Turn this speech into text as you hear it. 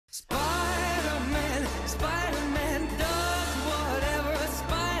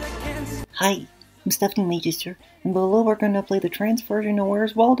Hi, I'm Stephenie Magister, and below we're going to play the trans version of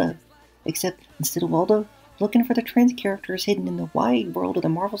Where's Waldo? Except, instead of Waldo, looking for the trans characters hidden in the wide world of the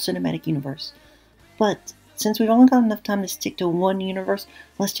Marvel Cinematic Universe. But, since we've only got enough time to stick to one universe,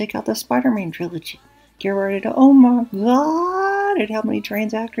 let's check out the Spider-Man trilogy. Get ready to, oh my god, at how many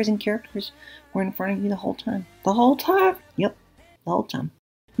trans actors and characters were in front of you the whole time. The whole time? Yep, the whole time.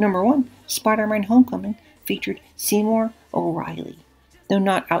 Number 1, Spider-Man Homecoming featured Seymour O'Reilly. Though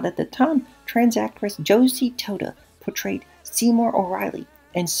not out at the time, trans actress Josie Tota portrayed Seymour O'Reilly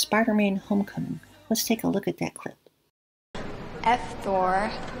in Spider-Man Homecoming. Let's take a look at that clip. F Thor,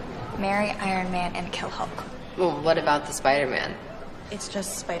 marry Iron Man, and kill Hulk. Well, what about the Spider-Man? It's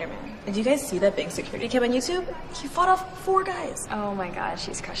just Spider-Man. Did you guys see that big security cam on YouTube? He fought off 4 guys. Oh my god,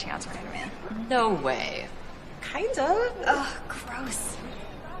 she's crushing on Spider-Man. No way. Kind of. Ugh, gross.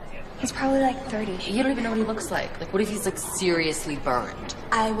 He's probably like 30. You don't even know what he looks like. Like, what if he's, like, seriously burned?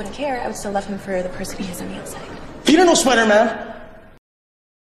 I wouldn't care. I would still love him for the person he is on the inside. You don't know Spider-Man!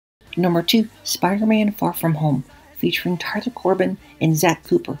 Number 2, Spider-Man Far From Home, featuring Tyler Corbin and Zach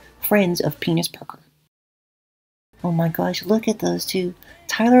Cooper, friends of Penis Parker. Oh my gosh, look at those two.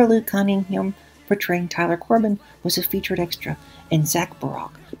 Tyler Luke Cunningham, portraying Tyler Corbin, was a featured extra, and Zach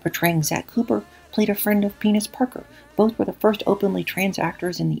Barak, portraying Zach Cooper, played a friend of Penis Parker. Both were the first openly trans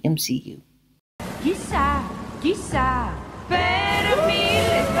actors in the MCU. Chissà, chissà, per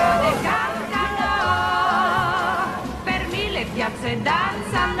mille strade cantano, per mille piazze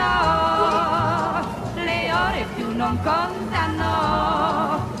danzano, le ore più non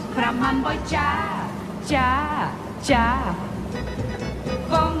contano, fra man poi già, già, già,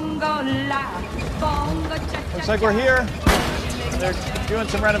 bongo la, bongo già. Looks like we're here. They're doing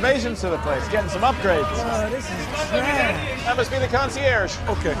some renovations to the place, getting some upgrades. Oh, this is trash. That must be the concierge.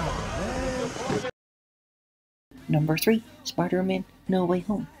 Okay. Number 3, Spider-Man No Way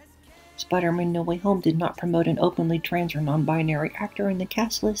Home. Spider-Man No Way Home did not promote an openly trans or non-binary actor in the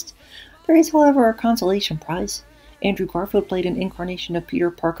cast list. There is, however, a consolation prize. Andrew Garfield played an incarnation of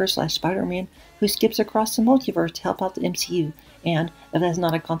Peter Parker / Spider-Man who skips across the multiverse to help out the MCU. And if that's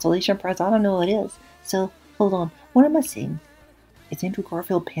not a consolation prize, I don't know what is. So, hold on, what am I saying? Is Andrew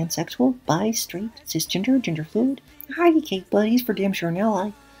Garfield pansexual, bi, straight, cisgender, gender fluid? Hi, Kate, but he's for damn sure an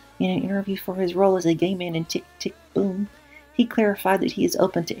ally. In an interview for his role as a gay man in Tick, Tick, Boom, he clarified that he is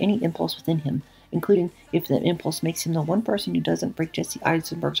open to any impulse within him, including if the impulse makes him the one person who doesn't break Jesse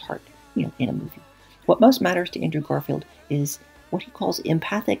Eisenberg's heart, in a movie. What most matters to Andrew Garfield is what he calls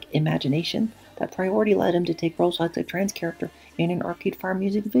empathic imagination. That priority led him to take roles like the trans character in an Arcade Fire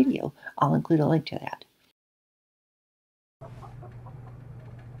music video. I'll include a link to that.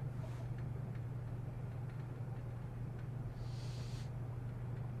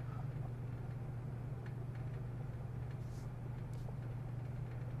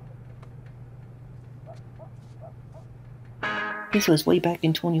 This was way back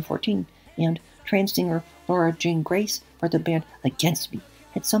in 2014, and trans singer Laura Jane Grace for the band Against Me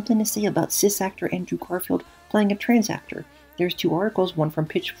had something to say about cis actor Andrew Garfield playing a trans actor. There's 2 articles, one from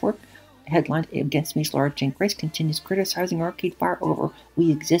Pitchfork, headlined Against Me's Laura Jane Grace continues criticizing Arcade Fire over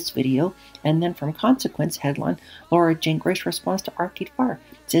We Exist video, and then from Consequence, headline Laura Jane Grace responds to Arcade Fire.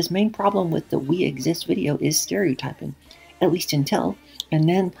 It says main problem with the We Exist video is stereotyping, at least until, and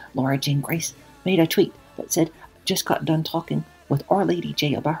then Laura Jane Grace made a tweet that said, just got done talking with Our Lady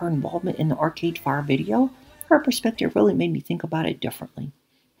J about her involvement in the Arcade Fire video. Her perspective really made me think about it differently.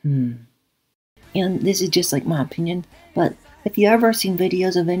 And this is just like my opinion, but if you ever seen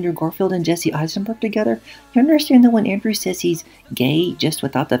videos of Andrew Garfield and Jesse Eisenberg together, you understand that when Andrew says he's gay just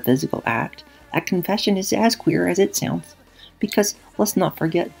without the physical act, that confession is as queer as it sounds. Because let's not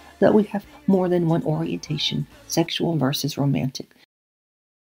forget that we have more than one orientation, sexual versus romantic.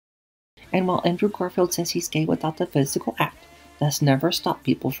 And while Andrew Garfield says he's gay without the physical act, that's never stopped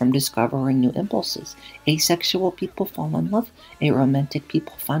people from discovering new impulses. Asexual people fall in love. Aromantic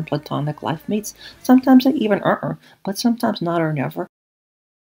people find platonic life mates. Sometimes they even are, but sometimes not or never.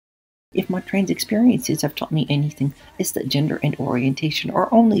 If my trans experiences have taught me anything, it's that gender and orientation are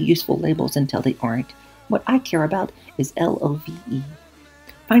only useful labels until they aren't. What I care about is LOVE.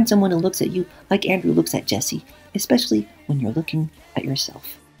 Find someone who looks at you like Andrew looks at Jesse, especially when you're looking at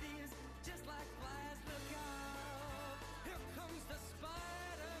yourself.